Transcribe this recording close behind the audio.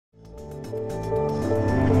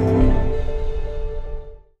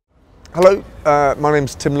Hello, my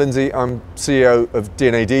name's Tim Lindsay. I'm CEO of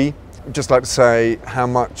D&AD. I'd just like to say how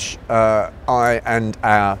much I and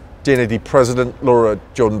our D&AD President, Laura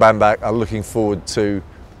Jordan-Bamback, are looking forward to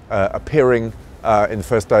appearing in the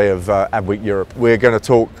first day of AD Week Europe. We're going to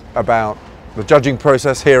talk about the judging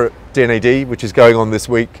process here at D&AD, which is going on this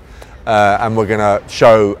week, and we're going to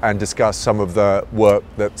show and discuss some of the work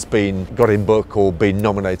that's got in book or been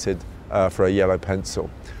nominated for a yellow pencil.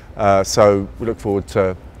 So we look forward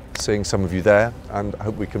to seeing some of you there, and I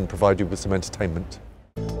hope we can provide you with some entertainment.